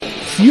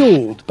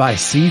Fueled by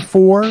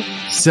C4,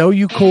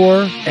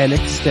 Cellucor, and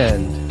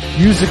Extend.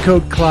 Use the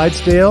code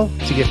Clydesdale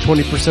to get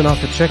 20%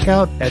 off at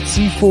checkout at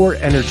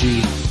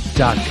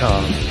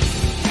c4energy.com.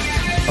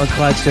 On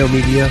Clydesdale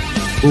Media,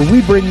 where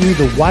we bring you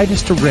the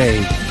widest array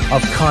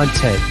of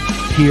content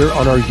here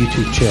on our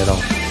YouTube channel.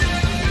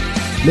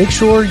 Make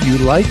sure you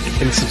like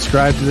and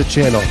subscribe to the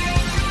channel.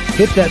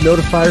 Hit that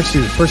notifier so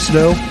you're the first to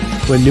know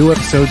when new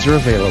episodes are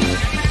available.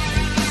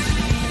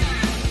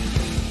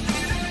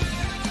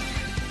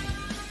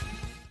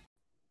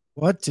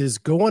 What is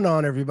going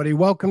on, everybody?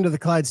 Welcome to the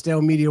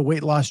Clydesdale Media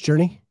Weight Loss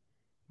Journey.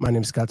 My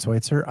name is Scott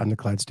Schweitzer. I'm the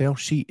Clydesdale.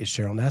 She is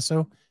Cheryl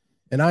Nasso.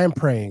 And I am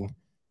praying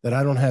that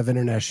I don't have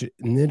internet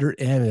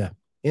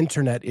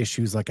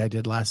issues like I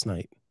did last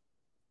night.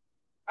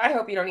 I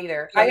hope you don't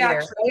either.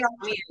 I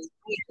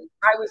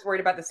was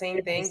worried about the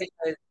same thing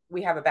because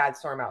we have a bad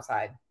storm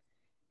outside.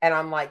 And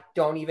I'm like,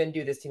 don't even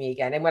do this to me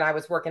again. And when I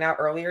was working out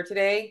earlier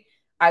today,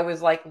 I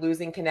was like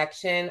losing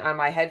connection on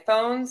my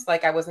headphones.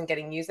 Like I wasn't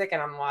getting music.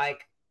 And I'm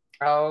like,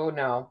 oh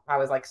no, I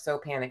was like so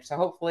panicked. So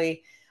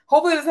hopefully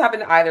it doesn't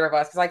happen to either of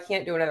us because I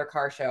can't do another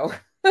car show.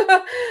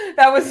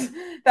 That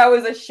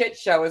was a shit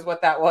show is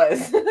what that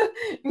was.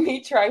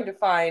 Me trying to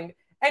find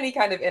any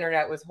kind of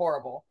internet was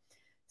horrible.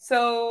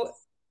 So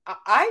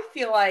I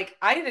feel like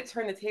I need to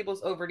turn the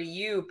tables over to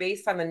you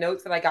based on the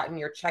notes that I got in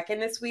your check-in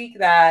this week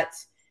that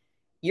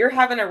you're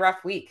having a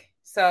rough week.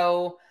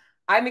 So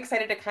I'm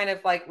excited to kind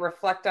of like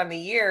reflect on the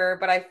year,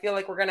 but I feel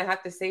like we're going to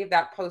have to save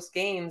that post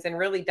games and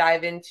really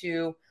dive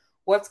into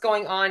what's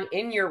going on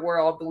in your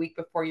world the week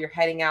before you're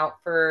heading out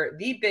for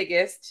the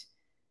biggest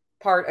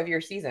part of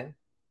your season.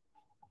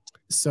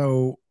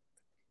 So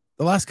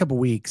the last couple of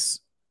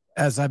weeks,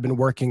 as I've been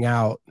working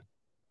out,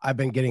 I've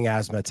been getting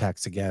asthma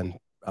attacks again,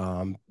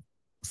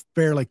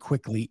 fairly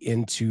quickly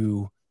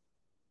into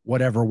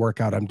whatever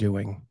workout I'm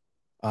doing.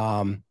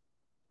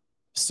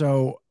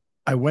 So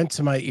I went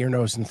to my ear,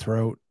 nose, and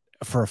throat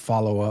for a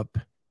follow-up.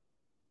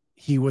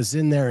 He was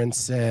in there and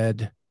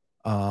said,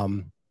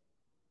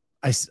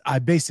 I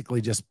basically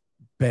just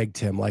begged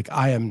him, like,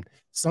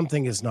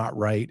 something is not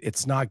right.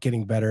 It's not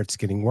getting better. It's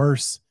getting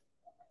worse.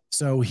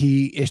 So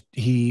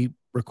he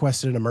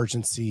requested an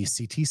emergency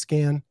CT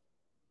scan,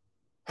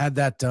 had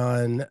that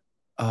done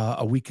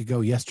a week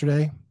ago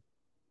yesterday,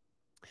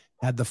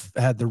 had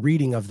the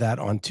reading of that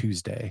on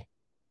Tuesday.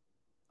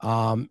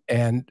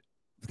 And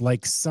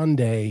like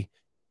Sunday,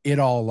 it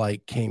all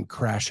like came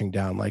crashing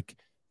down. Like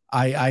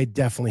I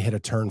definitely hit a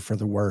turn for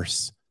the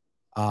worse.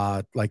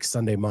 Like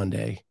Sunday,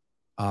 Monday.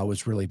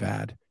 Was really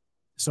bad.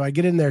 So I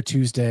get in there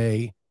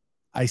Tuesday.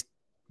 I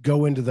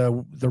go into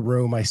the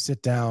room. I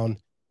sit down.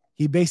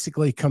 He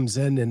basically comes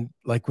in and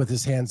like with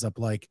his hands up,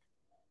 like,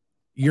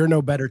 you're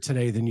no better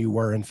today than you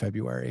were in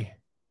February.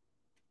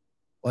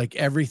 Like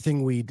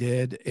everything we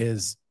did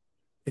it's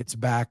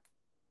back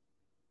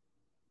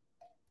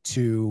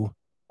to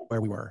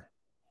where we were.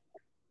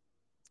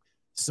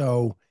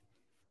 So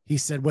he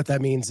said, what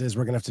that means is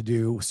we're going to have to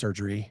do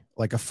surgery,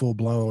 like a full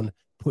blown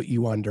put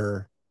you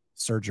under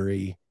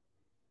surgery.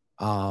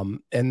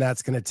 And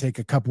that's going to take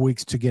a couple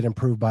weeks to get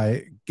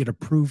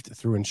approved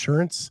through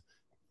insurance.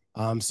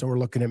 So we're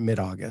looking at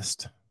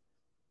mid-August.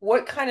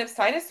 What kind of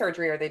sinus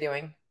surgery are they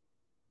doing?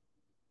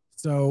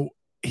 So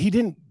he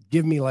didn't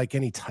give me like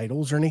any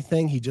titles or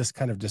anything. He just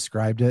kind of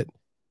described it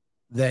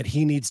that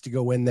he needs to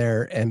go in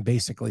there and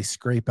basically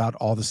scrape out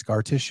all the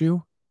scar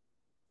tissue.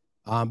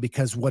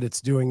 Because what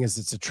it's doing is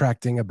it's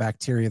attracting a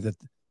bacteria that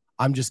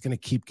I'm just going to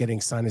keep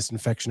getting sinus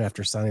infection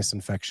after sinus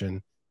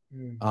infection.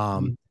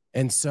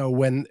 And so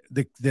when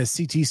the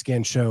CT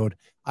scan showed,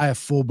 I have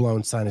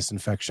full-blown sinus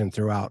infection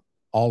throughout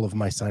all of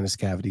my sinus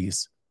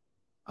cavities.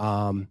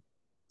 And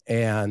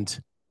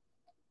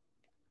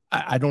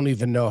I don't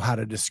even know how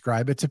to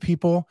describe it to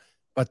people,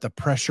 but the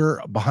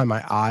pressure behind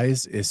my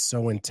eyes is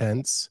so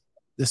intense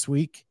this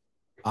week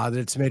that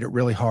it's made it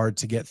really hard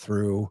to get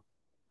through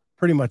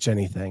pretty much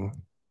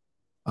anything.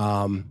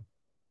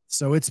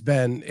 So it's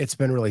been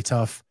really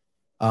tough.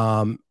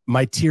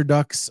 My tear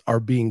ducts are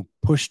being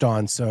pushed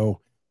on,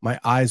 so my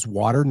eyes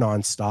water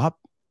nonstop,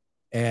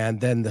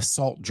 and then the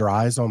salt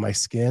dries on my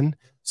skin.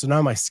 So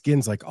now my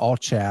skin's like all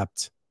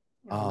chapped.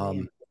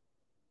 And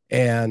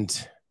I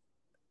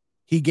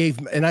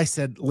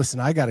said, listen,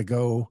 I got to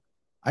go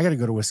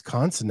to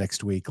Wisconsin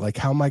next week. Like,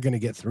 how am I going to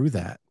get through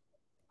that?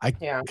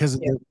 Because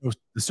the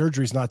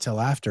surgery's not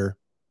till after.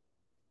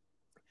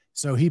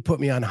 So he put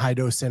me on high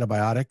dose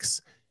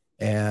antibiotics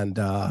and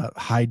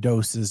high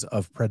doses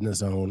of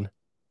prednisone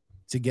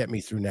to get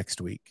me through next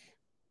week.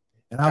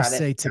 And I'll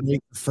say today,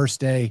 the first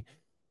day,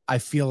 I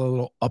feel a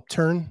little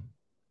upturn.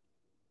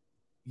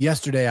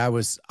 Yesterday, I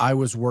was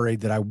worried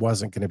that I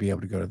wasn't going to be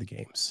able to go to the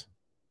games.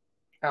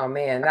 Oh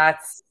man,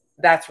 that's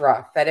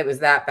rough that it was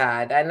that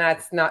bad. And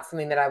that's not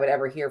something that I would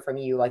ever hear from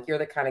you. Like, you're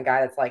the kind of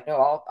guy that's like, no,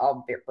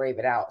 I'll brave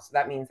it out. So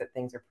that means that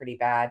things are pretty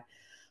bad.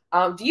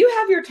 Do you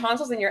have your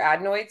tonsils and your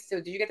adenoids? So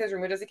did you get those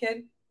removed as a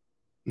kid?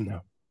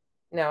 No.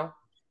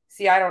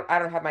 See, I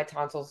don't have my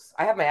tonsils.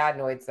 I have my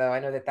adenoids though. I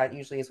know that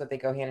usually is what they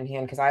go hand in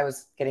hand because I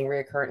was getting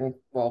reoccurrent.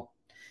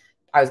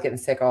 I was getting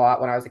sick a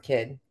lot when I was a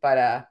kid,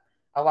 but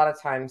a lot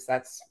of times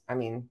that's, I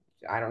mean,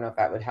 I don't know if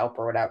that would help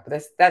or whatever,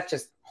 but that's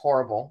just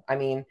horrible. I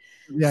mean,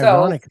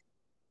 the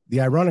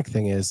ironic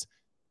thing is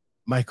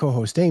my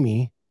co-host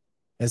Amy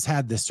has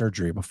had this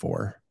surgery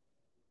before,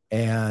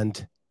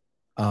 and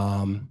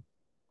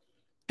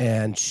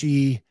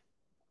she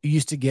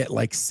used to get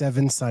like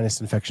 7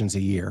 sinus infections a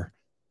year.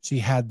 She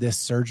had this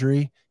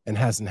surgery and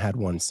hasn't had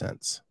one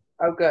since.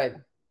 Oh,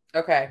 good.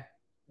 Okay.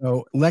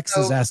 So Lex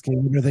is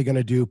asking, what are they going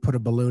to do? Put a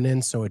balloon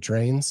in so it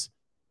drains?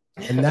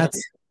 And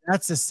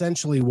that's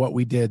essentially what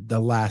we did the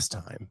last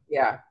time.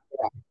 Yeah.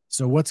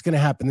 So what's going to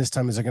happen this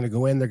time is they're going to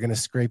go in, they're going to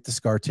scrape the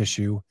scar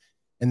tissue,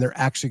 and they're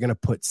actually going to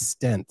put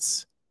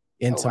stents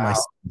into my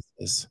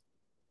sinuses.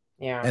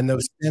 Yeah. And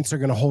those stents are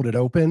going to hold it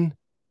open,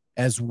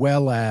 as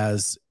well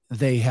as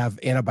they have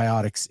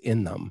antibiotics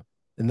in them,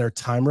 and they're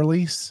time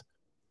release.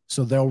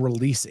 So they'll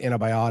release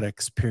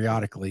antibiotics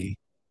periodically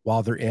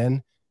while they're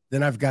in.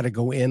 Then I've got to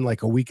go in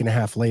like a week and a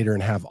half later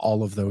and have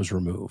all of those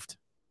removed.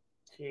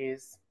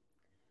 Jeez.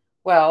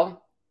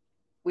 Well,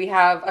 we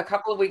have a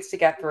couple of weeks to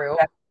get through.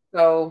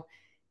 So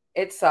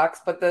it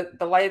sucks, but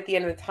the light at the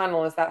end of the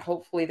tunnel is that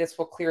hopefully this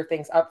will clear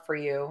things up for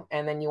you,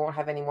 and then you won't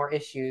have any more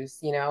issues,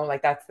 you know,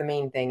 like that's the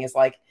main thing, is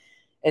like,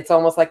 it's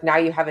almost like now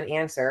you have an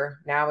answer.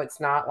 Now it's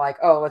not like,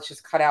 oh, let's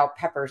just cut out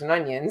peppers and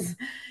onions.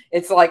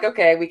 It's like,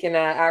 okay, we can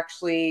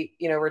actually,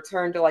 you know,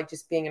 return to like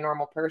just being a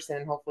normal person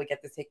and hopefully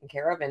get this taken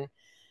care of, and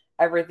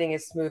everything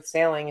is smooth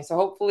sailing. And so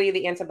hopefully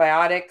the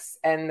antibiotics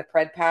and the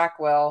pred pack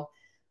will,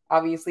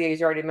 obviously, as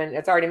you already mentioned,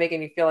 it's already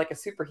making you feel like a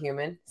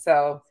superhuman.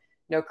 So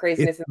no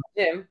craziness in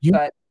the gym,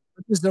 but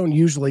this don't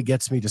usually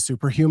gets me to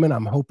superhuman.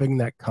 I'm hoping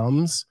that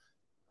comes,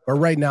 but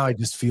right now I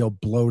just feel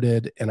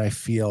bloated and I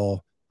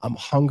feel I'm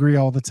hungry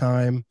all the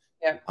time.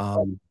 Yeah.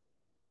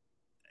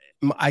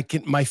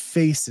 My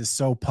face is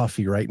so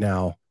puffy right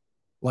now.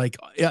 Like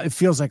it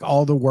feels like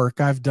all the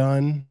work I've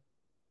done.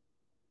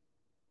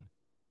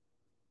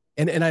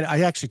 And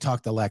I actually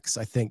talked to Lex,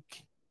 I think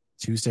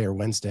Tuesday or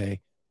Wednesday.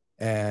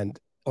 And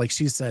like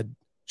she said,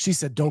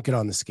 don't get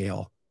on the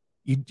scale.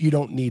 You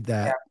don't need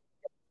that. Yeah.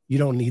 You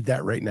don't need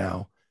that right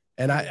now.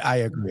 And I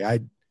agree.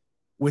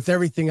 With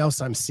everything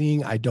else I'm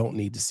seeing, I don't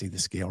need to see the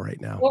scale right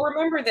now. Well,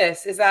 remember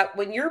this is that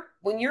when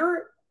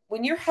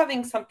you're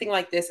having something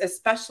like this,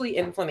 especially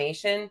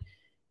inflammation,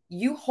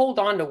 you hold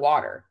on to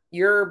water.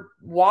 Your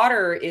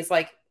water is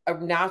like a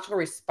natural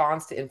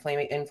response to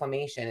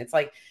inflammation. It's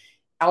like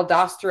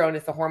aldosterone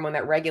is the hormone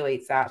that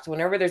regulates that. So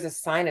whenever there's a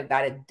sign of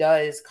that, it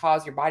does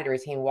cause your body to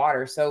retain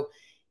water. So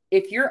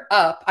if you're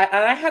up,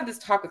 I have this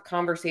talk with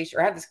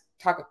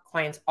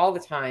clients all the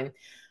time.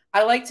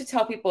 I like to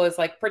tell people is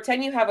like,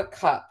 pretend you have a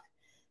cup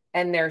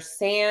and there's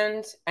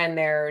sand and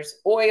there's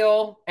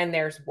oil and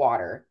there's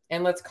water.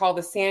 And let's call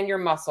the sand your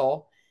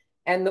muscle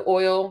and the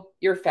oil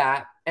your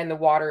fat and the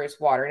water is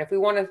water. And if we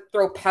want to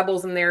throw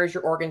pebbles in there as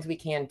your organs, we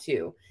can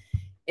too.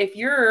 If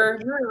you're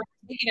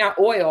taking out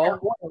oil,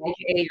 aka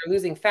you're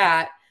losing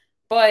fat,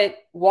 but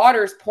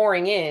water's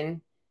pouring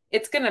in,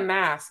 it's going to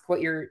mask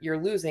what you're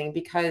losing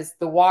because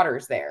the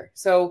water's there.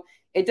 So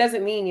it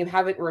doesn't mean you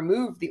haven't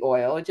removed the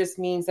oil. It just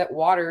means that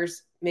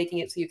water's making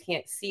it so you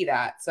can't see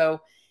that.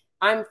 So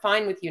I'm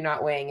fine with you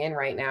not weighing in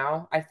right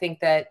now. I think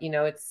that, you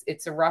know,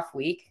 it's a rough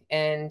week,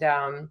 and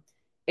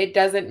it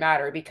doesn't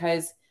matter,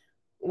 because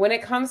when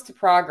it comes to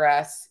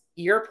progress,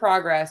 your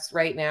progress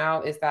right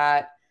now is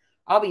that,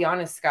 I'll be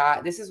honest,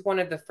 Scott, this is one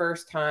of the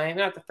first time,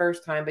 not the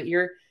first time, but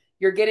you're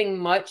getting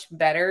much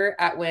better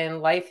at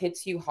when life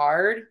hits you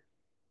hard.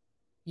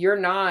 You're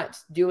not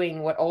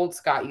doing what old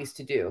Scott used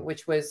to do,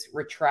 which was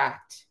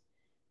retract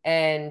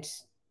and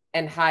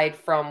hide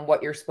from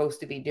what you're supposed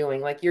to be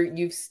doing. Like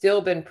you've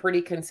still been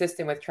pretty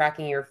consistent with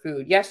tracking your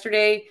food.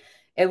 Yesterday,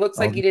 it looks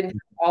like you didn't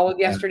have all of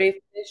yesterday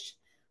finished,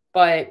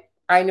 but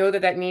I know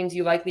that means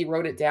you likely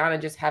wrote it down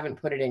and just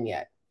haven't put it in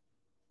yet.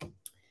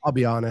 I'll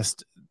be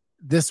honest.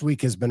 This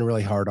week has been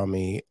really hard on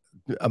me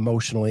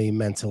emotionally,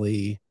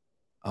 mentally.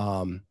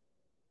 But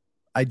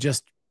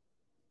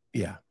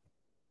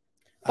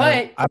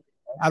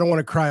I don't want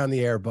to cry on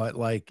the air, but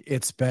like,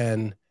 it's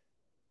been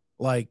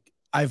like,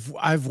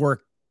 I've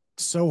worked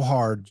so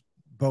hard,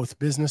 both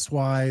business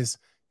wise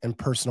and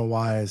personal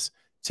wise,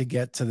 to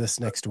get to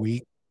this next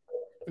week.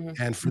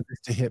 Mm-hmm. And for this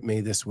to hit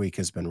me this week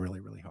has been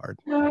really, really hard.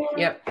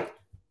 Yep.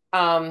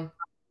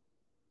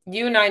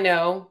 You and I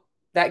know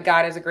that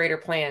God has a greater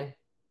plan.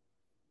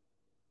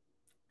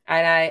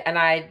 And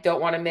I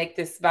don't want to make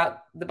this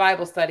about the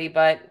Bible study,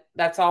 but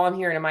that's all I'm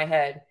hearing in my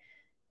head.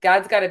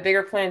 God's got a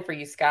bigger plan for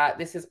you, Scott.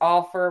 This is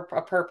all for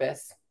a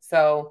purpose.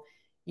 So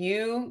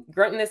you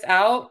grunting this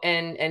out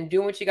and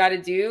doing what you got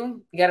to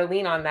do, you got to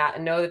lean on that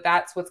and know that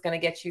that's what's going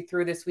to get you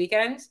through this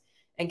weekend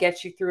and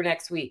get you through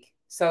next week.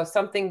 So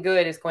something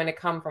good is going to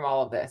come from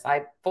all of this.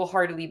 I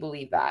full-heartedly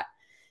believe that.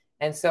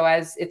 And so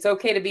as it's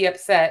okay to be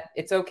upset,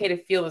 it's okay to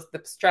feel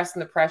the stress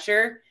and the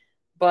pressure,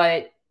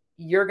 but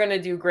you're going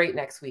to do great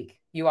next week.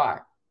 You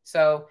are.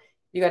 So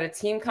you got a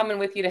team coming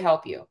with you to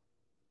help you.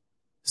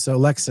 So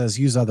Lex says,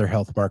 use other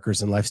health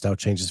markers and lifestyle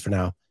changes for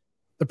now.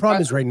 The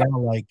problem is right now,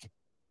 like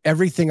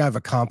everything I've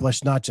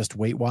accomplished, not just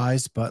weight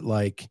wise, but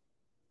like,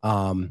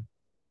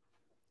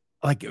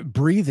 like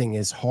breathing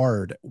is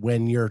hard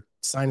when your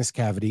sinus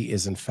cavity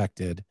is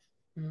infected.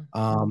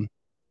 Mm-hmm.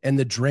 And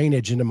the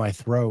drainage into my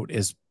throat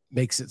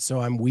makes it so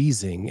I'm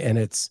wheezing, and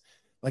it's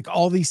like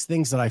all these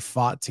things that I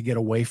fought to get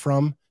away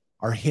from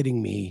are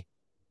hitting me.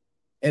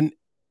 And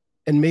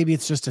maybe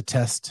it's just a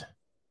test.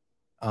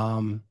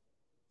 Um,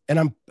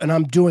 and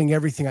I'm doing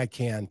everything I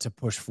can to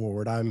push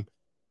forward.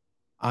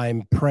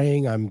 I'm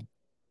praying, I'm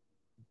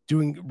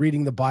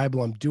reading the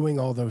Bible, I'm doing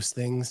all those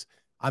things.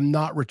 I'm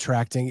not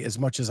retracting as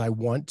much as I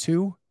want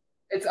to.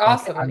 It's Like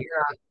awesome that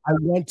you're not. I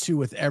want to,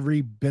 with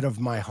every bit of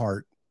my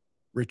heart,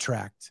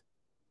 retract.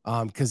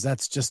 Because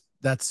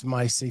that's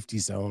my safety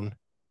zone.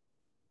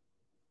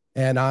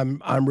 And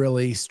I'm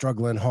really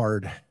struggling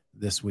hard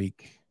this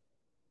week.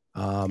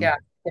 Yeah.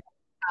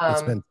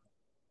 It's been.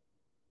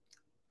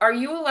 Are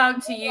you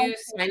allowed to use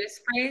sinus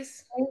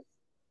sprays?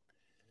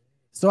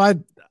 So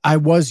I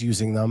was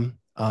using them,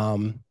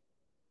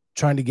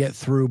 trying to get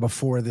through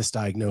before this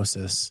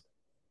diagnosis.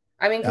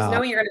 I mean, because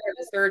knowing you're going to have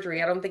the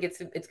surgery, I don't think it's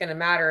going to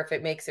matter if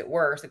it makes it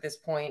worse at this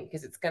point,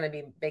 because it's going to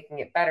be making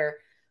it better.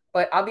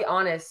 But I'll be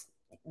honest,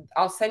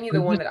 I'll send you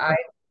the one that I.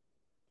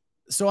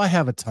 So I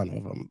have a ton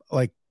of them.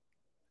 Like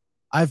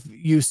I've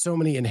used so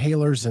many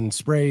inhalers and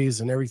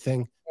sprays and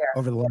everything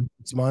over the last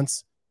 6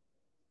 months.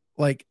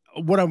 Like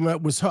what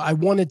I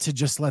wanted to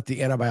just let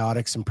the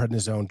antibiotics and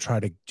prednisone try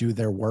to do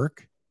their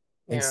work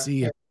and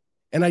see it.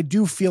 And I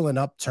do feel an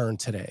upturn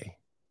today.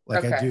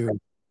 Like I do.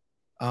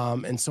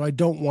 And so I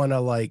don't want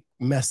to like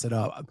mess it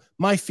up.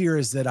 My fear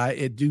is that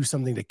it do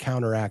something to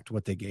counteract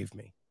what they gave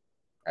me.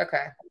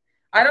 Okay.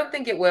 I don't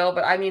think it will,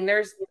 but I mean,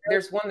 there's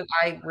one that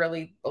I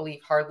really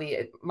believe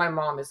my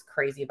mom is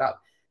crazy about.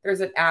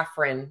 There's an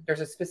Afrin. There's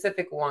a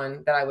specific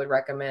one that I would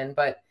recommend,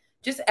 but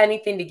just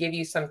anything to give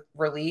you some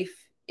relief.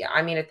 Yeah,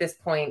 I mean, at this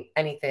point,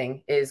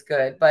 anything is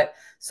good. But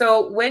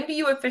so when do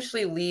you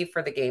officially leave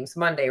for the games?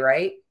 Monday,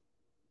 right?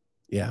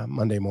 Yeah,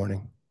 Monday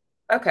morning.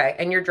 Okay.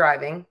 And you're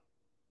driving?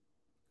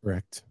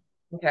 Correct.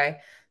 Okay.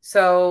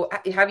 So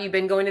have you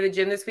been going to the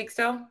gym this week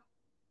still?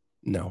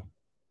 No.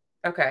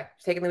 Okay.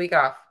 Taking the week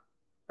off,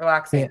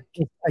 relaxing.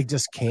 I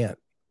just can't.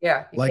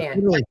 Yeah, you like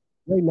can't. Really,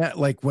 right now,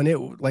 like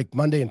when like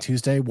Monday and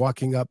Tuesday,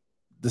 walking up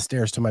the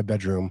stairs to my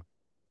bedroom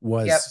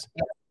was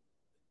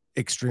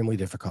extremely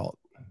difficult.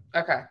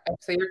 Okay.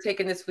 So you're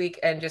taking this week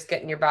and just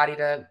getting your body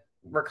to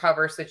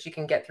recover so that you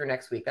can get through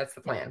next week. That's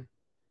the plan.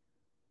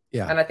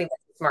 Yeah. And I think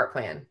that's a smart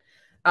plan.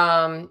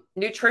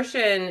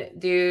 Nutrition,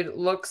 dude,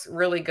 looks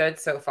really good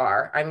so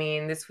far. I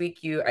mean, this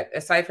week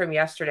aside from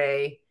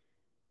yesterday,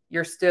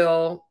 you're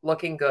still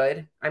looking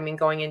good. I mean,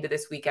 going into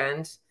this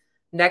weekend.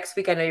 Next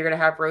week, I know you're going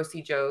to have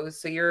Roasty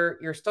Joe's. So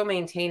you're still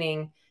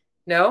maintaining.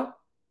 No?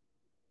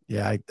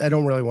 Yeah. I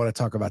don't really want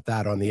to talk about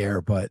that on the air,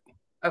 but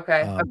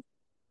okay.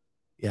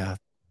 Yeah.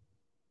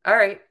 All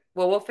right.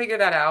 Well, we'll figure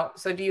that out.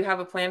 So do you have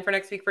a plan for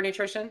next week for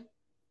nutrition?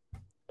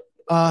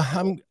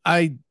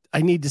 I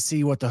need to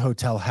see what the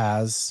hotel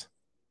has,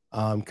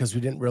 because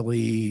we didn't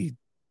really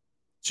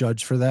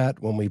judge for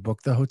that when we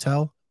booked the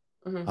hotel.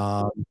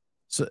 Mm-hmm.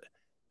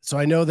 So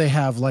I know they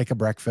have like a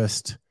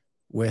breakfast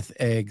with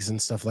eggs and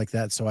stuff like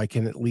that, so I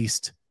can at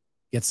least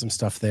get some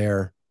stuff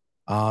there.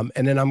 And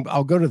then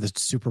I'll go to the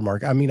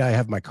supermarket. I mean, I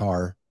have my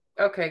car.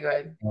 Okay,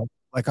 good.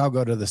 Like I'll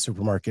go to the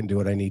supermarket and do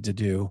what I need to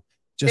do.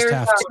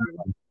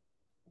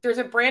 There's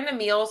a brand of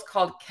meals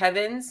called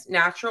Kevin's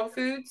Natural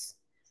Foods.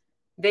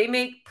 They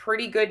make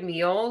pretty good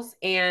meals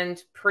and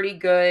pretty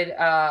good.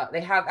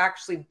 They have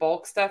actually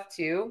bulk stuff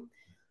too.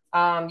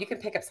 You can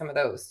pick up some of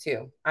those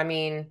too. I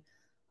mean,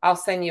 I'll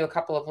send you a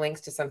couple of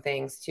links to some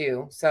things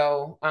too.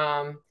 So,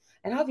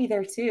 and I'll be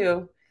there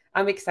too.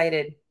 I'm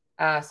excited.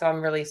 So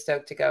I'm really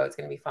stoked to go. It's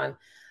going to be fun.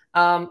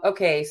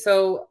 Okay.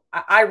 So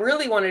I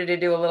really wanted to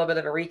do a little bit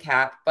of a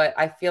recap, but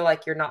I feel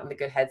like you're not in the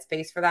good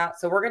headspace for that.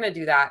 So we're going to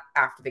do that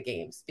after the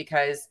games,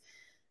 because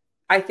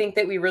I think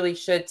that we really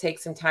should take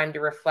some time to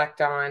reflect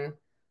on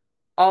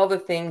all the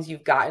things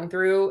you've gotten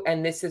through.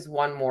 And this is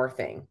one more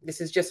thing. This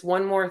is just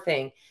one more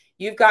thing.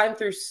 You've gotten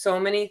through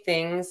so many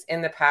things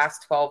in the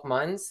past 12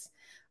 months,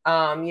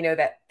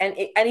 that,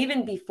 and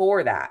even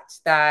before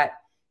that,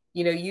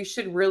 you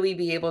should really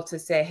be able to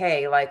say,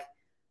 hey, like,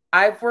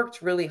 I've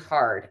worked really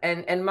hard.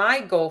 And my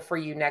goal for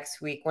you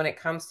next week when it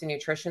comes to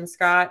nutrition,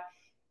 Scott,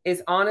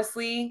 is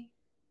honestly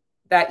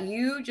that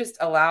you just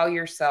allow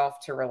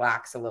yourself to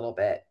relax a little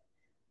bit.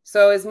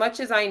 So as much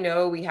as I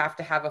know we have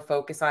to have a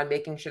focus on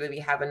making sure that we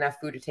have enough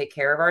food to take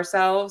care of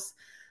ourselves,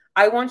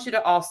 I want you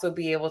to also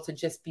be able to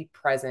just be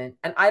present.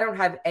 And I don't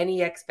have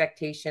any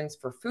expectations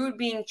for food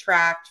being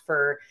tracked,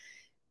 for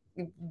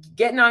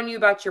getting on you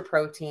about your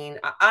protein.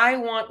 I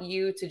want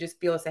you to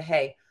just be able to say,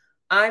 hey,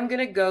 I'm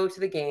going to go to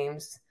the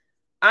games.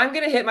 I'm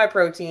going to hit my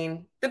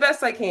protein the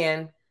best I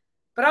can,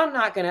 but I'm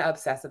not going to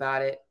obsess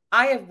about it.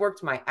 I have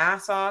worked my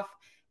ass off,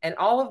 and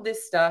all of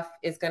this stuff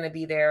is going to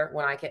be there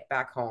when I get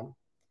back home.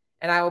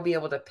 And I will be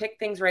able to pick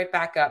things right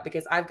back up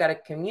because I've got a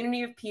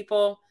community of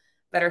people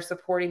that are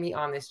supporting me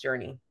on this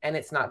journey, and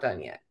it's not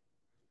done yet.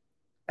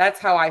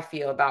 That's how I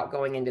feel about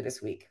going into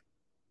this week.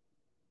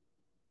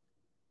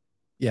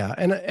 Yeah.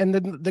 And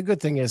the good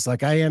thing is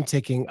like I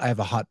have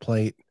a hot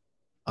plate.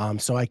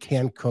 So I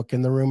can cook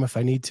in the room if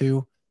I need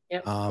to.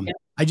 Yep.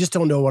 I just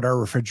don't know what our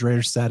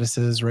refrigerator status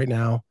is right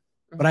now,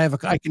 but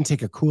I can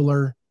take a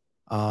cooler.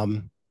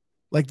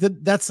 Like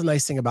that's the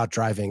nice thing about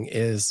driving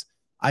is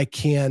I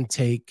can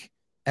take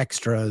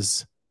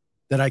extras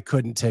that I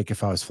couldn't take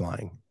if I was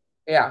flying.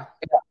 Yeah.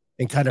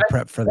 And kind of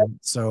prep for them.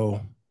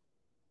 So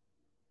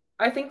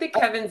I think that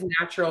Kevin's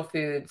Natural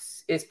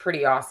Foods is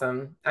pretty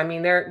awesome. I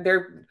mean,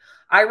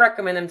 I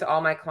recommend them to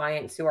all my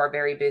clients who are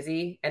very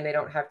busy and they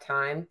don't have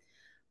time.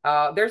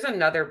 There's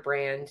another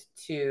brand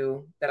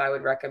too that I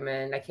would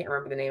recommend. I can't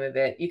remember the name of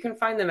it. You can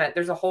find them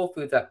there's a Whole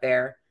Foods up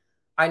there.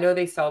 I know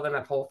they sell them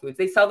at Whole Foods.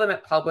 They sell them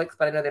at Publix,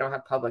 but I know they don't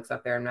have Publix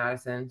up there in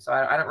Madison. So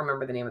I don't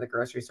remember the name of the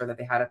grocery store that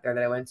they had up there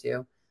that I went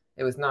to.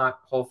 It was not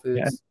Whole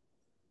Foods.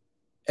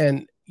 Yeah.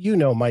 And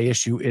my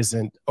issue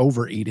isn't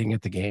overeating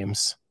at the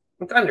games.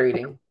 It's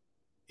undereating.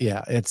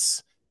 Yeah,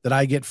 it's that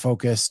I get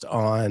focused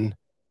on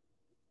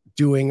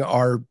doing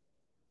our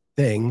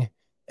thing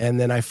and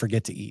then I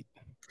forget to eat.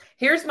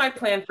 Here's my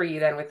plan for you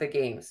then with the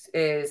games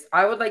is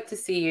I would like to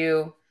see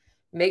you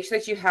make sure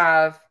that you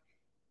have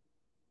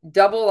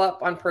double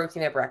up on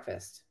protein at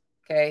breakfast.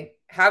 Okay.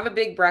 Have a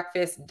big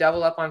breakfast,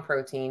 double up on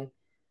protein.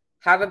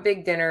 Have a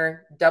big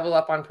dinner, double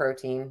up on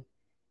protein.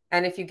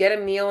 And if you get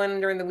a meal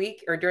in during the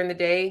week or during the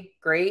day,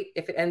 great.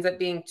 If it ends up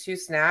being 2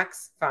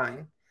 snacks,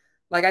 fine.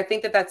 Like, I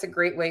think that that's a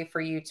great way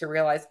for you to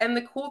realize. And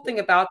the cool thing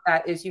about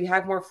that is you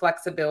have more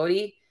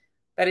flexibility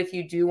that if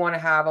you do want to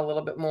have a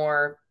little bit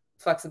more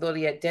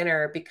flexibility at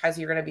dinner because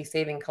you're going to be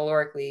saving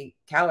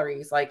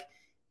calories, like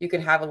you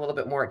can have a little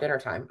bit more at dinner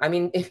time. I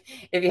mean,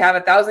 if you have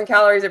 1,000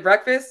 calories at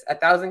breakfast,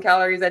 1,000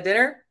 calories at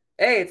dinner,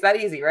 hey, it's that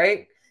easy,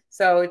 right?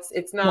 So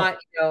it's not,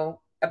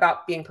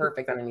 about being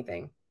perfect on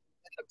anything.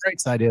 The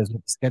great side is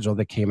with the schedule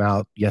that came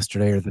out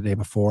yesterday or the day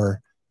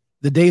before,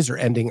 the days are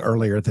ending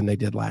earlier than they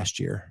did last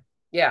year.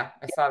 Yeah,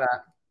 I saw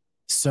that.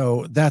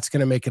 So that's going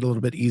to make it a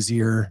little bit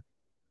easier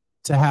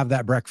to have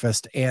that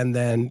breakfast and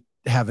then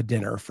have a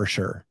dinner for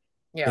sure.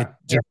 Yeah.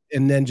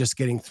 And then just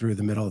getting through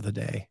the middle of the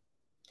day.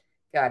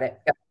 Got it.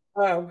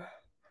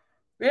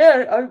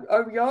 Yeah,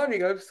 I'm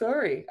yawning. I'm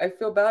sorry. I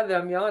feel bad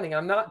that I'm yawning.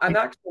 I'm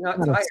actually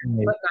not tired.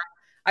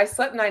 I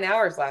slept 9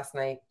 hours last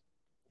night.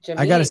 Jimmy.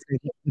 I got to say,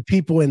 the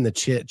people in the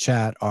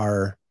chat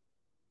are,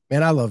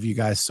 man, I love you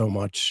guys so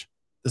much.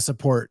 The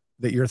support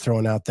that you're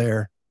throwing out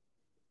there.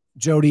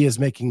 Jody is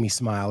making me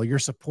smile. Your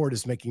support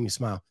is making me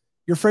smile.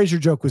 Your Fraser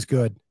joke was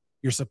good.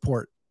 Your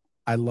support,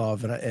 I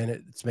love, and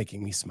it's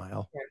making me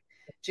smile. Yeah.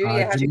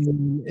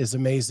 Judy is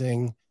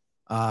amazing.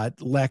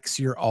 Lex,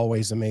 you're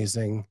always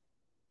amazing.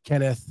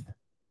 Kenneth,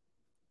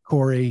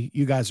 Corey,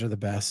 you guys are the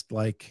best.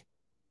 Like,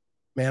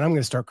 man, I'm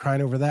going to start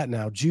crying over that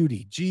now.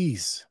 Judy,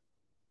 geez.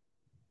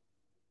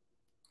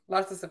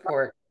 Lots of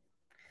support.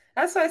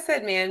 That's what I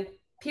said, man.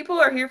 People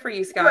are here for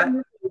you, Scott.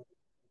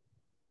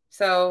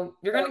 So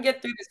you're gonna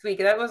get through this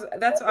week.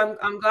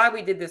 I'm glad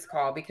we did this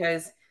call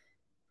because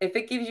if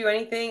it gives you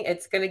anything,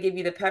 it's gonna give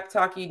you the pep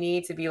talk you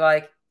need to be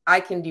like, I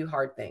can do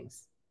hard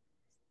things.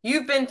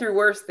 You've been through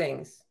worse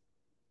things.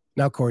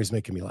 Now Corey's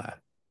making me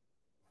laugh.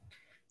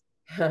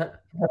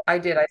 I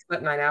did. I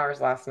slept 9 hours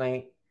last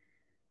night.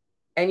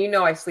 And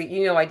I sleep,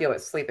 I deal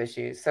with sleep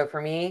issues. So for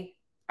me,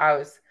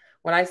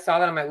 when I saw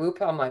that on my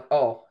Whoop, I'm like,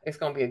 oh, it's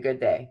going to be a good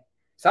day.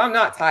 So I'm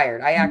not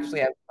tired. I actually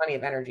have plenty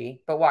of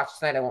energy, but watch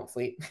tonight, I won't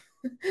sleep.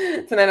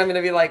 Tonight I'm going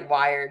to be like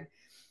wired.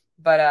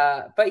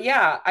 But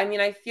yeah, I mean,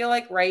 I feel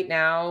like right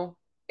now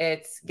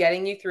it's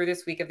getting you through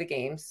this week of the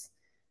games.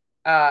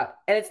 And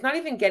it's not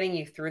even getting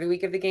you through the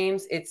week of the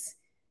games. It's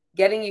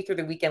getting you through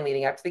the weekend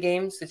leading up to the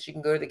games so that you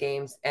can go to the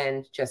games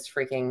and just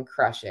freaking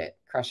crush it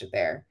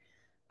there.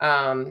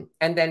 And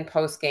then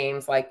post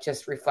games, like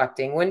just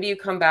reflecting. When do you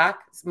come back?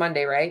 It's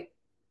Monday, right?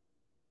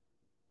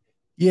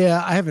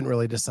 Yeah, I haven't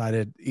really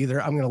decided either.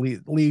 I'm going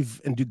to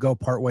leave and go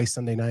partway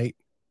Sunday night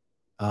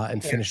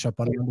and finish up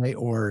on Monday,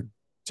 or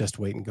just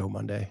wait and go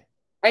Monday.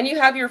 And you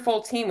have your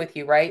full team with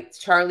you, right?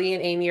 Charlie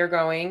and Amy are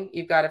going.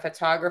 You've got a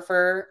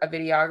photographer, a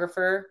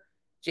videographer.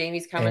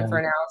 Jamie's coming for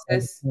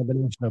analysis. A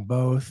combination of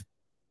both.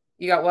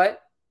 You got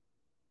what?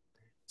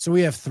 So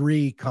we have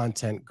 3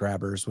 content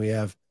grabbers. We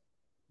have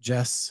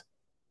Jess,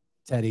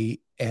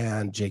 Teddy,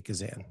 and Jake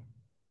Kazan.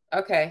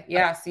 Okay.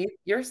 Yeah. So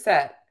you're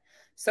set.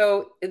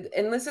 So,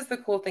 and this is the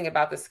cool thing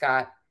about this,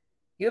 Scott.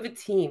 You have a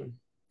team.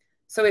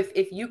 So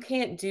if you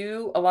can't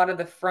do a lot of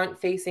the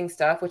front facing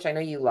stuff, which I know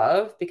you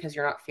love because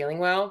you're not feeling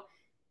well,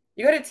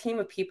 you got a team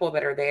of people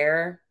that are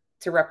there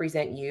to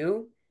represent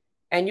you,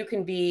 and you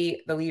can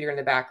be the leader in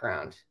the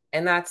background.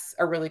 And that's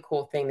a really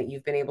cool thing that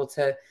you've been able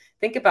to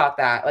think about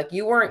that. Like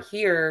you weren't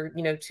here,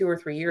 2 or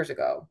 3 years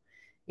ago.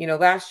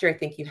 Last year, I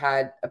think you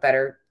had a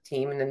better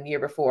team and then the year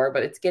before,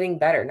 but it's getting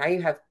better. Now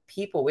you have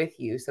people with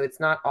you. So it's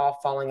not all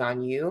falling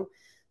on you.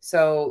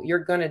 So you're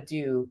going to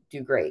do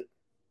great.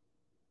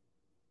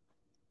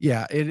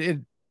 Yeah,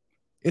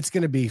 it's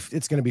going to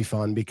be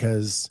fun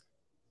because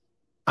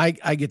I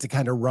get to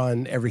kind of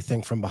run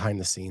everything from behind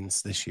the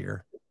scenes this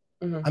year.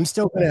 Mm-hmm. I'm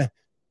still going to,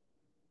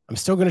 I'm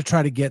still going to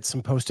try to get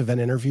some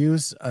post-event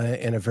interviews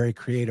in a very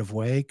creative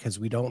way because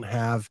we don't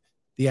have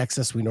the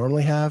access we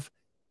normally have.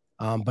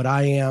 But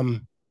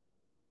I'm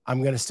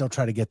going to still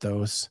try to get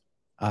those.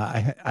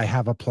 I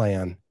have a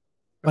plan.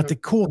 But the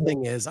cool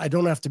thing is I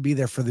don't have to be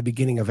there for the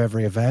beginning of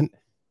every event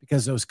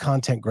because those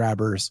content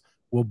grabbers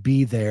will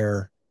be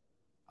there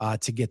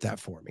to get that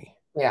for me.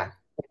 Yeah.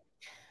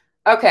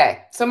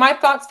 Okay. So my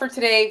thoughts for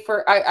today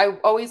I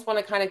always want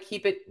to kind of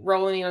keep it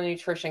rolling on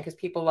nutrition because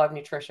people love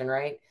nutrition,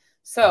 right?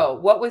 So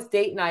what was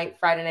date night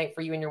Friday night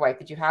for you and your wife?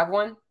 Did you have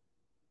one?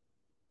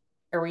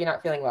 Or were you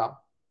not feeling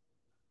well?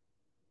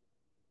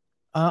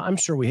 I'm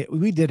sure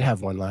we did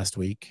have one last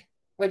week.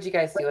 What did you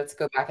guys do? Let's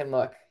go back and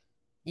look.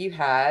 You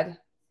had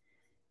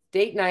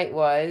date night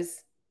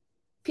was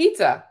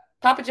pizza.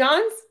 Papa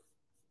John's?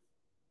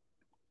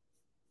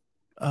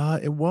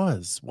 It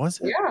was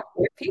it? Yeah,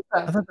 pizza.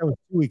 I thought that was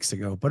 2 weeks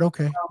ago, but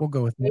okay, we'll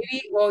go with it.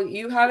 Maybe, well,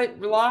 you have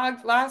it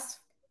logged last.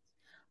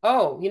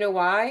 Oh, you know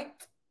why?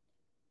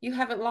 You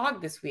haven't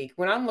logged this week.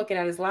 When I'm looking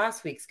at is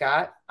last week,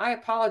 Scott. I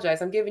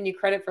apologize. I'm giving you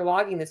credit for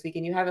logging this week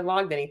and you haven't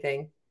logged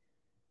anything.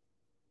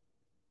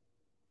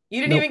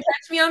 You didn't even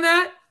catch me on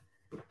that?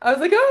 I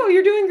was like, oh,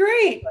 you're doing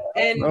great.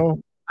 And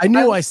no, I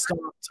knew I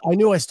stopped. I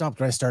knew I stopped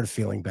when I started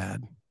feeling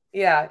bad.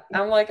 Yeah.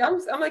 I'm like,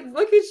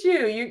 look at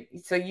you.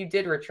 So you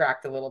did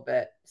retract a little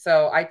bit.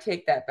 So I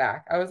take that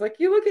back. I was like,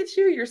 you look at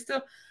you. You're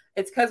still,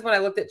 it's because when I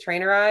looked at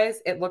Trainer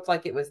Eyes, it looked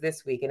like it was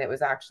this week and it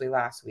was actually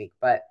last week,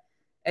 but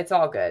it's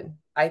all good.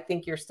 I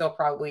think you're still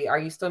probably, are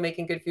you still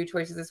making good food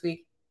choices this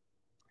week?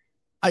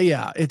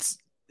 Yeah,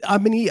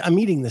 I'm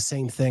eating the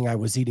same thing I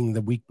was eating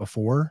the week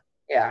before.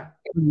 Yeah.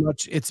 Pretty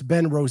much it's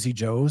been Rosie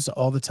Joe's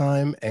all the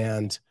time.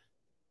 And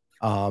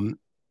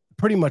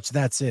pretty much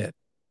that's it.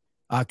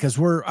 Because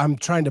I'm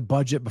trying to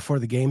budget before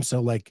the game.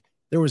 So like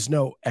there was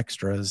no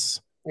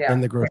extras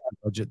in the grocery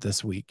budget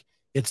this week.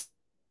 It's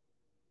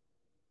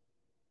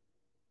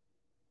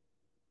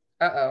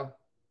Uh-oh.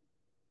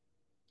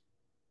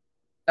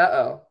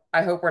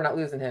 I hope we're not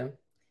losing him.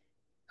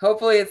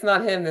 Hopefully it's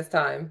not him this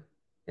time.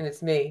 And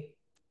it's me.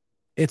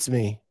 It's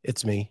me.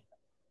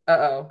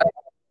 Uh-oh.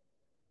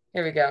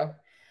 Here we go.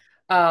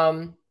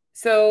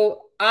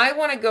 So I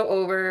want to go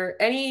over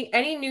any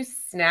new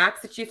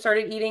snacks that you've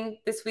started eating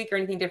this week or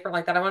anything different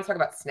like that. I want to talk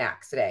about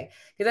snacks today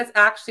because that's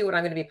actually what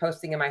I'm going to be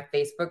posting in my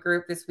Facebook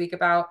group this week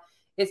about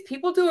is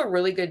people do a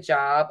really good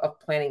job of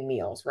planning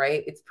meals,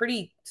 right? It's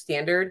pretty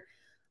standard.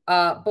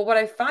 But what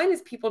I find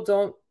is people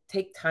don't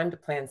take time to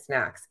plan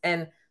snacks.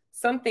 And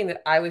something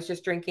that I was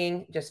just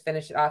drinking, just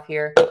finish it off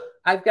here.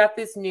 I've got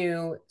this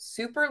new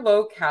super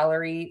low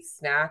calorie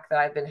snack that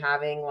I've been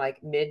having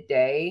like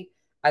midday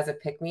as a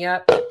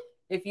pick-me-up.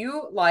 If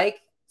you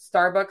like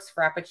Starbucks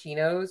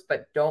Frappuccinos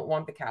but don't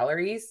want the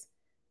calories,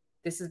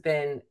 this has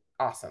been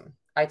awesome.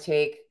 I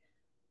take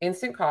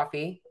instant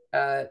coffee,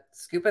 a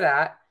scoop of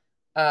that,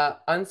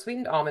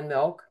 unsweetened almond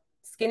milk,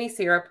 skinny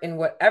syrup in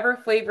whatever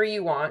flavor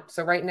you want.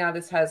 So right now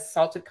this has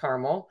salted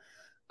caramel.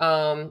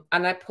 And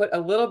I put a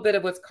little bit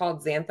of what's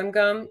called xanthan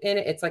gum in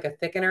it. It's like a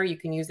thickener. You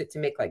can use it to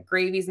make like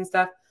gravies and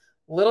stuff.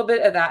 A little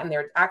bit of that in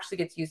there. It actually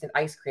gets used in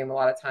ice cream a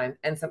lot of time.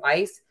 And some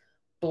ice,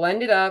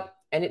 blend it up,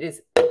 and it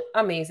is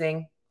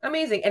amazing.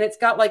 Amazing. And it's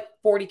got like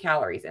 40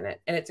 calories in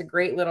it. And it's a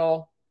great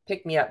little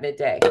pick-me-up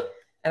midday.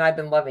 And I've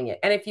been loving it.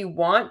 And if you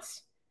want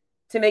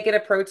to make it a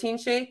protein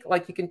shake,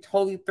 like you can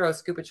totally throw a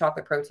scoop of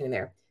chocolate protein in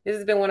there. This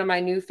has been one of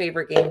my new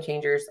favorite game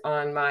changers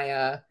on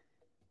my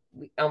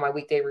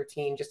weekday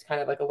routine, just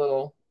kind of like a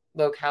little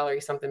low calorie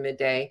something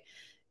midday.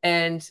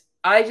 And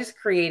I just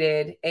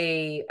created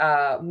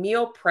a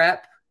meal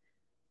prep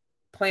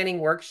planning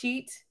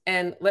worksheet.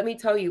 And let me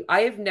tell you,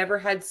 I have never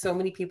had so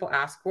many people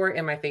ask for it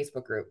in my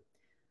Facebook group.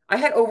 I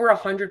had over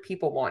 100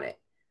 people want it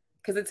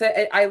because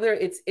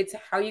it's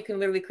how you can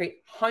literally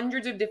create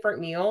hundreds of different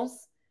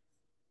meals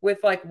with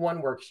like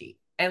one worksheet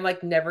and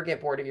like never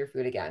get bored of your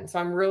food again. So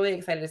I'm really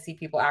excited to see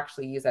people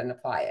actually use that and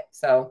apply it.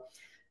 So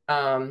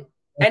I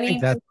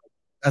think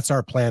that's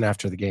our plan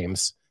after the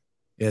games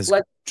is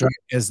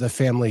the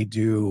family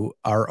do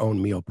our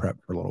own meal prep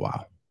for a little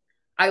while.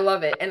 I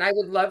love it. And I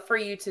would love for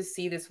you to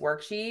see this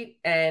worksheet.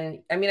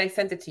 And I mean, I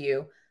sent it to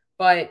you,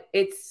 but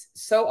it's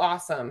so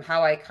awesome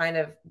how I kind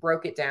of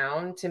broke it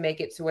down to make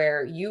it to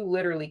where you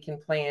literally can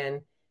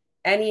plan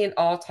any and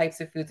all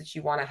types of foods that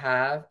you want to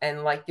have.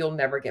 And like, you'll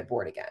never get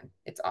bored again.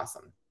 It's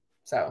awesome.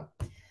 So,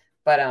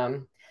 but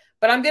I'm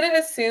going to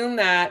assume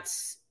that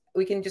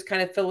we can just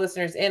kind of fill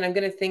listeners in. I'm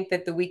going to think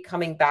that the week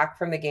coming back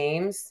from the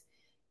games,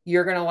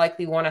 you're going to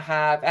likely want to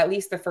have at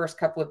least the first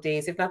couple of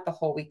days, if not the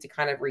whole week, to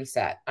kind of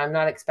reset. I'm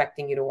not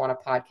expecting you to want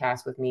to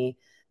podcast with me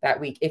that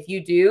week. If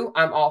you do,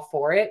 I'm all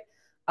for it.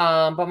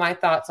 But my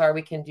thoughts are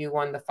we can do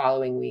one the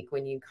following week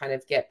when you kind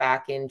of get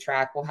back in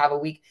track. We'll have a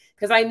week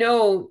because I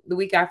know the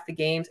week after the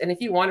games. And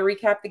if you want to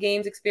recap the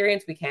games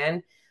experience, we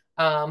can.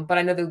 But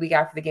I know the week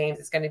after the games,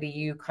 it's going to be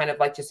you kind of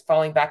like just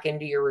falling back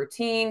into your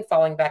routine,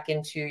 falling back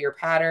into your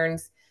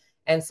patterns.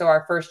 And so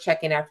our first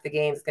check-in after the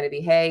games is going to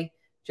be, hey,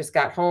 just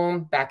got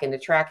home, back into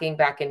tracking,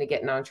 back into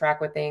getting on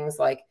track with things.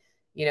 Like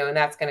and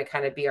that's going to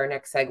kind of be our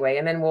next segue.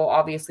 And then we'll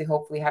obviously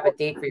hopefully have a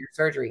date for your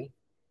surgery.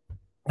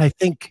 I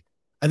think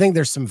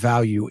there's some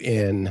value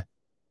in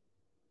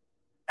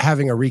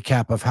having a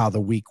recap of how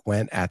the week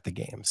went at the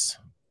games.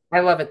 I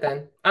love it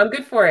then. I'm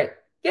good for it.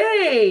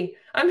 Yay.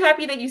 I'm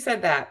happy that you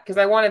said that because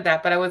I wanted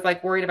that, but I was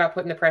like worried about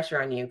putting the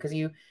pressure on you because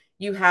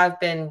you have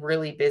been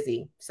really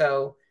busy.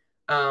 So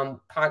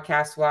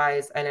podcast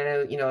wise, and I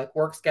know, like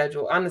work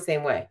schedule, I'm the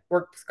same way.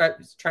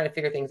 Trying to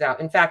figure things out.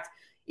 In fact,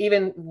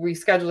 even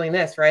rescheduling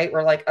this, right?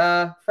 We're like,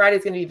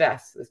 Friday's going to be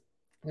best. Let's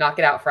knock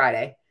it out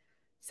Friday.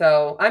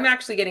 So I'm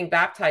actually getting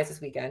baptized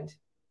this weekend.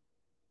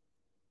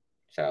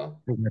 So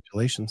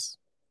congratulations.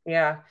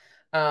 Yeah.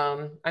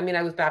 I mean,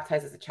 I was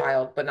baptized as a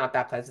child, but not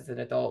baptized as an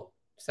adult.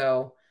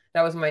 So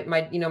that was my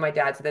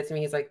dad said that to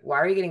me. He's like, why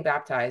are you getting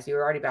baptized? You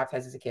were already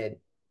baptized as a kid.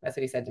 That's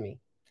what he said to me.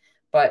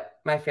 But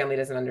my family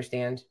doesn't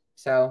understand.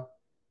 So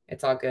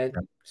it's all good.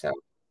 So.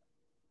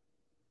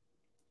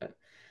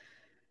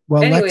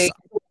 Well, anyway, Lex,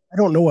 I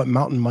don't know what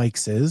Mountain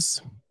Mike's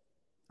is.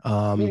 I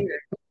have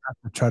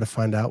to try to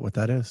find out what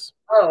that is.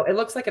 Oh, it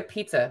looks like a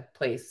pizza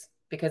place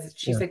because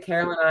she said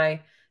Carol and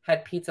I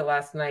had pizza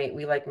last night.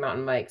 We like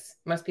Mountain Mike's.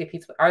 Must be a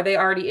pizza. Are they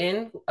already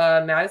in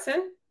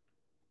Madison?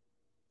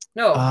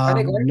 No, are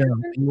they going? No,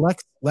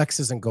 Lex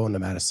isn't going to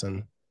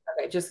Madison.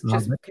 Okay, just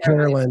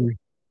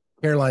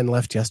Caroline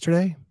left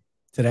yesterday.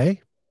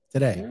 Today.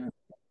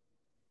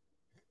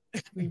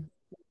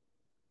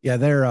 Yeah,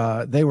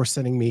 they were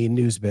sending me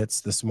news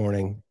bits this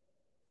morning,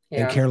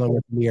 and Caroline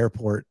went to the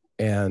airport,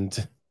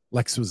 and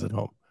Lex was at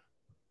home.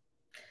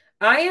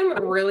 I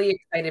am really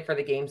excited for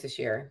the games this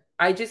year.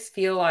 I just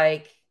feel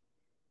like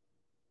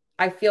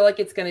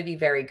it's going to be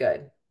very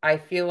good. I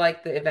feel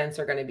like the events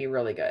are going to be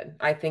really good.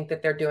 I think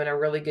that they're doing a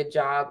really good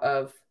job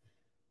of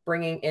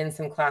bringing in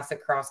some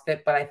classic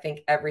CrossFit, but I think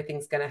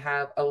everything's going to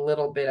have a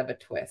little bit of a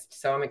twist.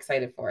 So I'm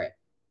excited for it.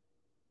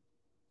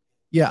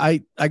 Yeah,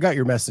 I got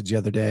your message the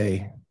other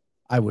day.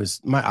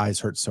 My eyes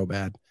hurt so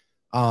bad.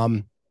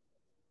 I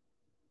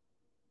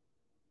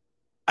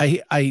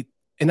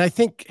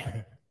think,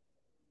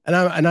 and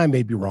I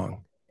may be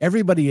wrong.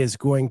 Everybody is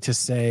going to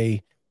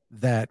say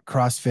that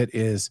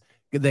CrossFit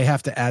they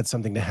have to add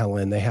something to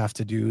Helen. They have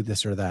to do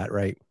this or that,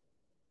 right?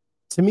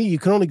 To me, you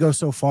can only go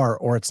so far,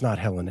 or it's not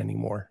Helen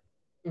anymore.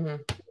 Mm-hmm.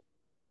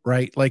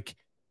 Right? Like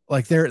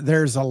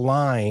there's a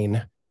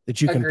line that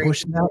you can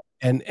push out,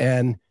 and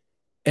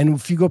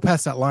if you go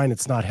past that line,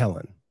 it's not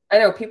Helen. I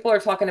know people are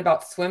talking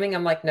about swimming.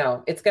 I'm like,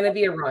 no, it's going to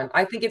be a run.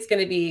 I think it's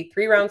going to be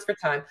 3 rounds for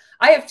time.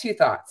 I have 2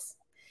 thoughts.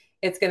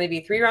 It's going to be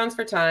 3 rounds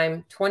for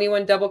time,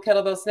 21 double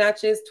kettlebell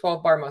snatches,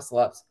 12 bar muscle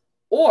ups.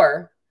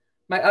 Or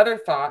my other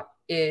thought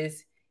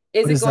is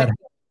that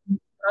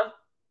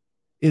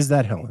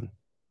Helen?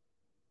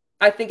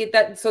 I think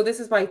so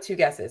this is my 2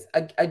 guesses.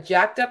 A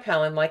jacked up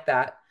Helen like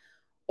that.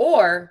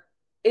 Or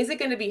is it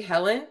going to be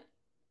Helen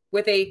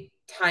with a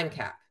time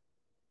cap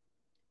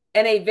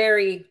and a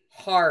very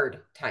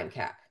hard time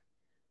cap?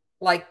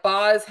 Like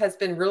Boz has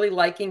been really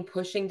liking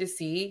pushing to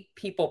see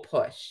people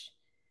push.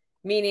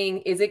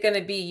 Meaning, is it going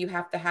to be you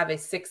have to have a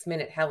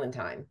 6-minute Helen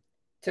time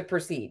to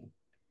proceed?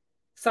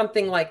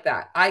 Something like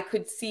that. I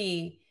could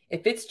see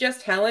if it's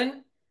just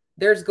Helen,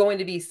 there's going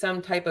to be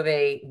some type of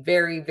a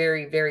very,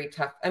 very, very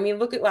tough. I mean,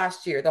 look at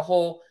last year, the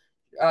whole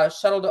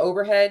shuttle to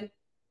overhead,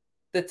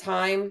 the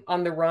time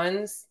on the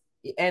runs,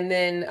 and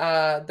then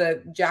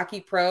the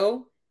Jackie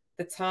Pro,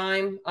 the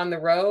time on the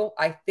row.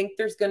 I think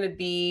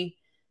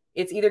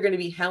it's either going to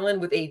be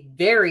Helen with a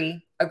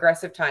very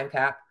aggressive time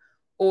cap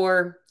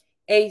or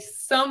a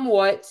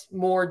somewhat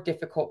more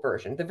difficult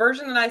version. The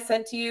version that I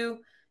sent to you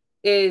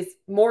is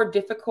more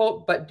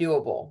difficult, but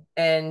doable.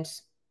 And,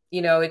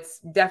 it's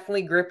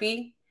definitely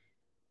grippy,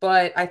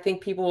 but I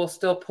think people will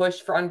still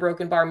push for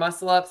unbroken bar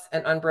muscle ups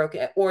and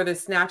unbroken, or the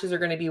snatches are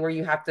going to be where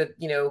you have to,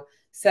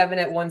 7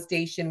 at one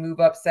station, move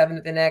up 7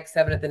 at the next,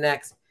 7 at the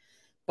next.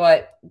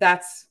 But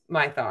that's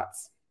my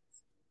thoughts.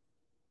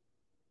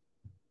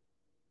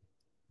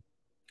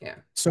 Yeah.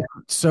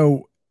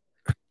 So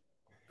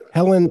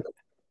Helen,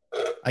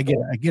 I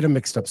get them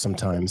mixed up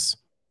sometimes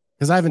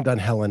because I haven't done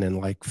Helen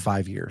in like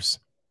 5 years.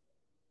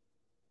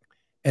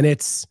 And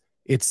it's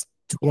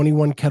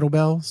 21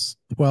 kettlebells,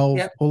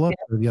 12 pull-ups,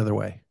 or the other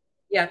way?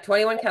 Yeah,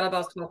 21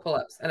 kettlebells, 12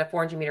 pull-ups, and a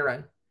 400-meter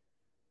run.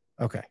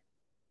 Okay.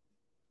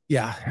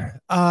 Yeah.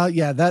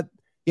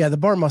 The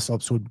bar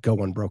muscle-ups would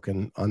go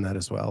unbroken on that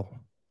as well,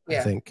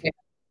 I think. Yeah.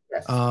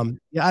 Yes.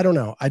 I don't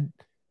know.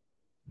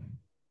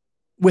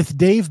 With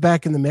Dave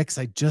back in the mix,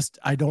 I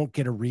don't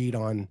get a read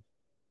on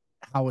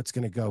how it's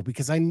going to go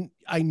because I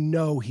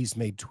know he's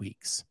made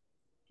tweaks.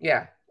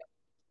 Yeah.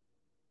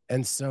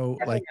 And so,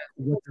 like,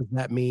 what does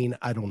that mean?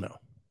 I don't know.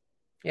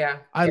 Yeah.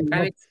 I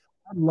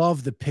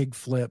love the pig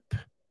flip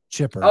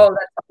chipper. Oh,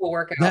 that's a cool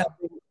workout.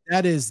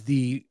 That is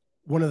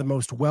one of the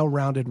most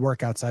well-rounded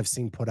workouts I've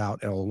seen put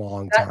out in a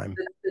long time.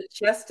 The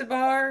chest to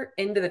bar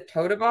into the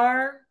toe to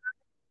bar.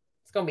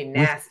 It's going to be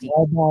nasty.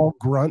 With ball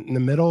grunt in the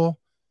middle.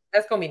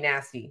 That's going to be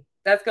nasty.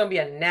 That's going to be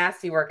a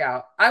nasty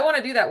workout. I want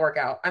to do that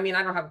workout. I mean,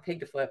 I don't have a pig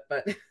to flip,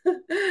 but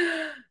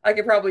I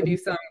could probably do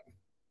some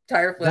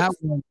tire flips.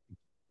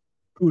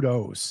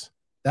 kudos.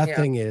 That Yeah.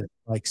 thing is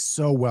like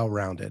so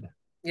well-rounded.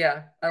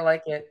 Yeah, I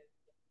like it.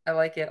 I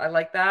like it. I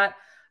like that.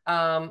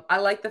 I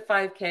like the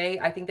 5K.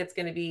 I think that's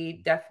going to be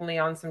definitely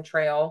on some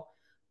trail.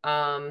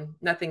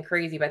 Nothing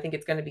crazy, but I think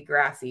it's going to be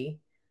grassy.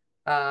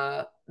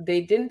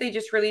 They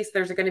just release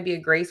there's going to be a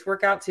grace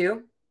workout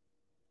too.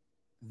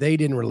 They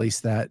didn't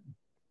release that.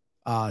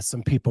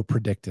 Some people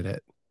predicted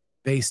it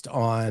based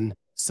on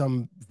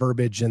some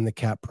verbiage in the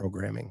CAP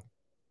programming.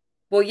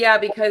 Well, yeah,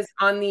 because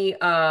on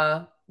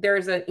the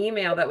there's an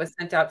email that was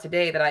sent out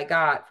today that I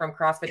got from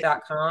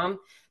CrossFit.com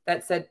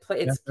that said Yeah,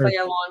 it's play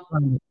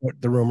along. put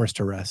the rumors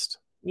to rest.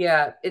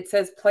 Yeah, it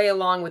says play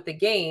along with the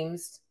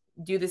games,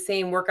 do the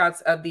same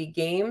workouts of the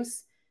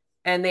games,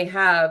 and they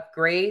have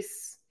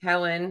Grace,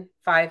 Helen,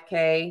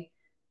 5K,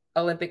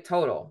 Olympic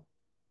total.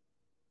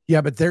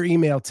 Yeah, but their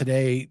email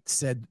today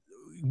said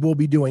we'll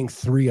be doing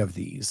 3 of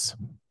these.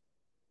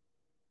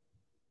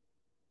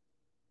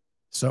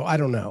 So I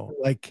don't know.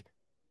 Like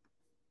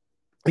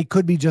it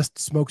could be just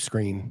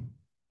smokescreen.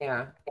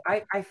 Yeah.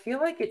 I feel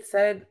like it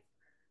said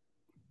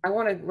I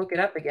want to look it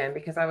up again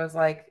because I was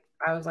like,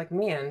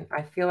 man,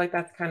 I feel like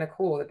that's kind of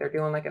cool that they're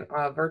doing like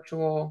a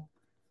virtual.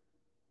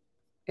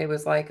 It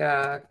was like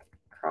a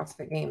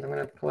CrossFit Games. I'm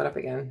gonna pull it up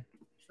again.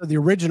 So the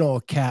original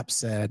CAP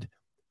said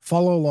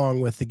follow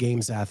along with the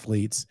games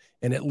athletes,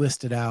 and it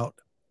listed out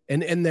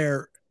and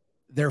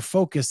their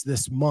focus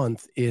this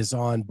month is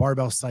on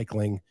barbell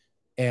cycling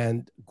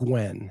and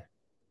Gwen.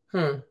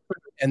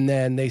 And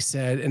then they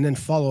said, and then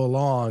follow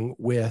along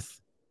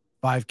with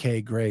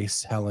 5K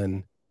Grace,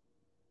 Helen,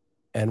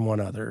 and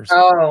one others.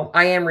 Oh,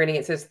 I am reading.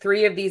 It says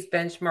 3 of these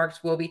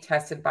benchmarks will be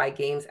tested by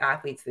games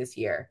athletes this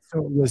year.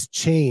 So it was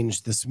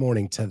changed this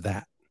morning to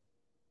that.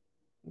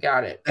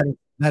 Got it.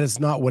 That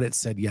is not what it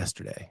said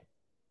yesterday.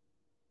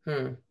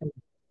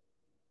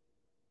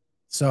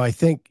 So I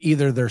think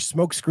either they're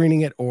smoke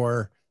screening it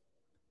or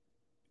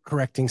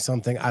correcting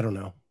something. I don't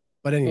know.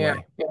 But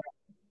anyway. Yeah.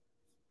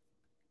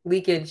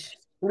 Leakage.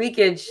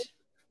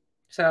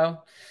 So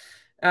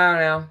I don't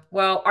know.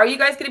 Well, are you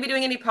guys going to be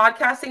doing any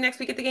podcasting next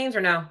week at the games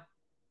or no?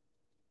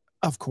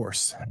 Of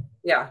course.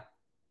 Yeah.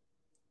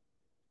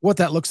 What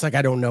that looks like,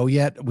 I don't know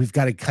yet. We've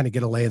got to kind of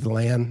get a lay of the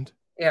land.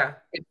 Yeah.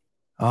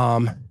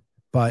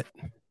 But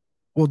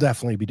we'll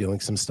definitely be doing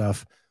some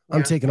stuff. Yeah.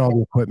 I'm taking all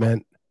the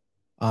equipment.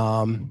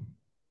 And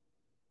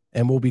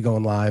we'll be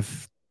going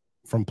live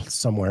from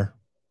somewhere.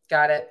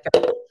 Got it.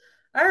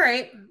 All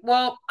right.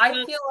 Well, I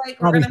feel like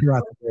probably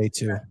throughout the day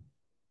too.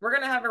 We're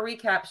gonna have a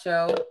recap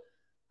show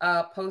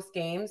post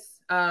games.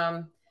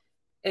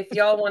 If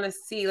y'all want to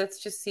see,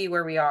 let's just see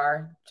where we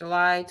are.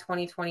 July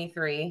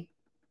 2023.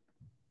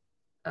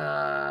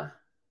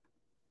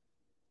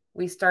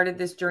 We started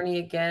this journey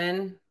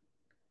again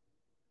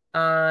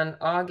on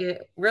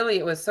August. Really,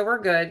 it was so we're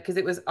good because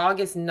it was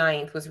August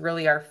 9th was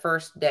really our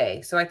first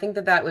day. So I think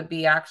that would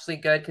be actually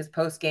good because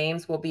post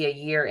games will be a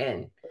year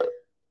in.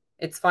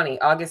 It's funny.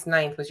 August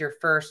 9th was your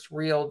first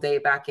real day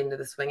back into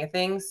the swing of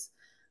things.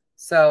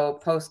 So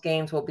post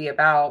games will be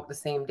about the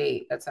same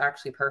date. That's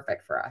actually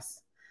perfect for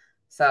us.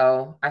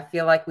 So I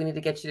feel like we need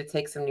to get you to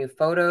take some new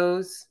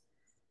photos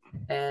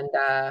and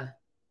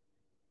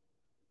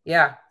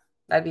yeah,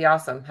 that'd be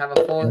awesome. Have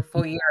a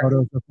full year.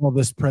 Photos of all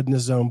this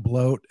prednisone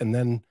bloat, and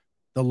then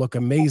they'll look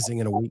amazing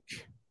in a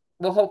week.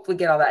 We'll hopefully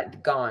get all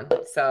that gone.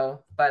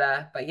 So,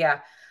 but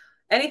yeah.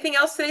 Anything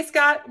else today,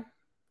 Scott?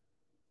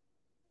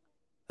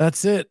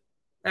 That's it.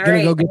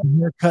 Gonna go get a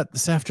haircut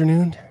this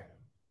afternoon.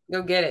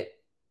 Go get it.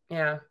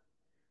 Yeah.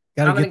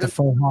 Gotta get the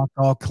faux hawk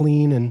all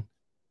clean and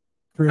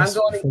crisp.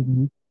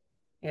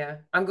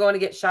 I'm going to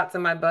get shots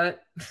in my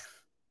butt.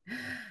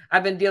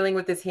 I've been dealing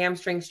with this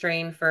hamstring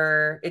strain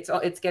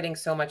it's getting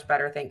so much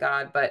better, thank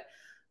God. But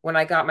when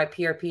I got my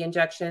PRP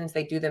injections,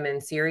 they do them in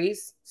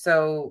series.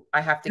 So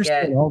I have to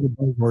get all the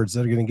buzzwords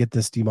that are going to get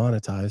this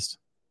demonetized.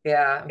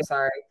 Yeah, I'm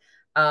sorry.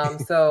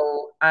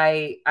 So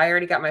I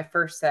already got my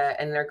first set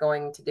and they're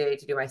going today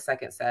to do my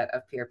second set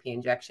of PRP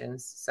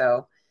injections.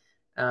 So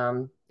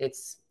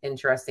it's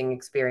interesting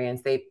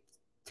experience. They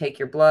take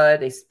your blood,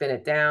 they spin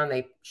it down,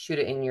 they shoot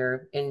it in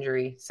your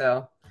injury.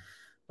 So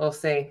we'll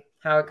see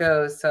how it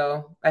goes.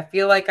 So I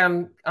feel like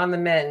I'm on the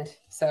mend.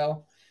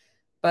 So,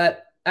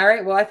 but all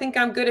right. Well, I think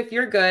I'm good if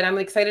you're good. I'm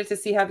excited to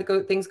see how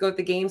things go at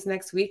the games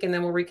next week, and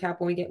then we'll recap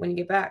when you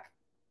get back.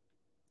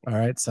 All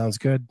right. Sounds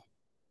good.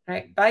 All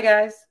right. Bye,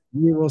 guys.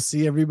 We will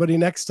see everybody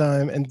next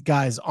time. And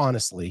guys,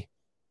 honestly,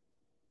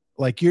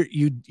 like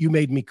you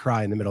made me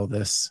cry in the middle of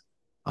this.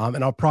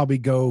 And I'll probably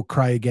go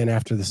cry again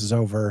after this is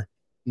over,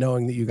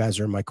 knowing that you guys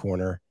are in my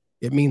corner.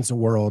 It means the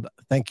world.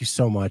 Thank you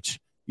so much.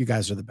 You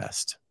guys are the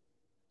best.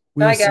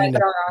 Bye, guys.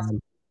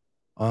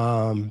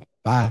 Awesome.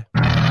 Bye.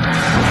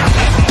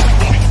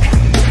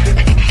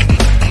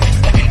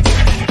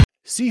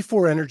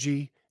 C4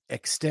 Energy,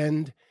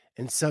 Extend,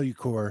 and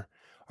Cellucor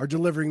are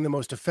delivering the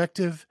most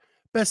effective,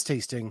 best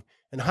tasting,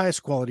 and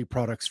highest quality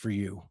products for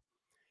you.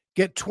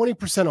 Get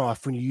 20%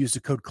 off when you use the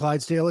code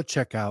Clydesdale at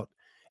checkout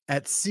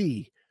at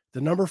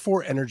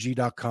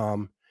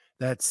C4energy.com.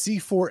 That's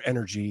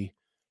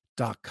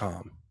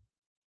C4energy.com.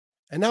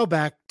 And now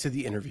back to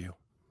the interview.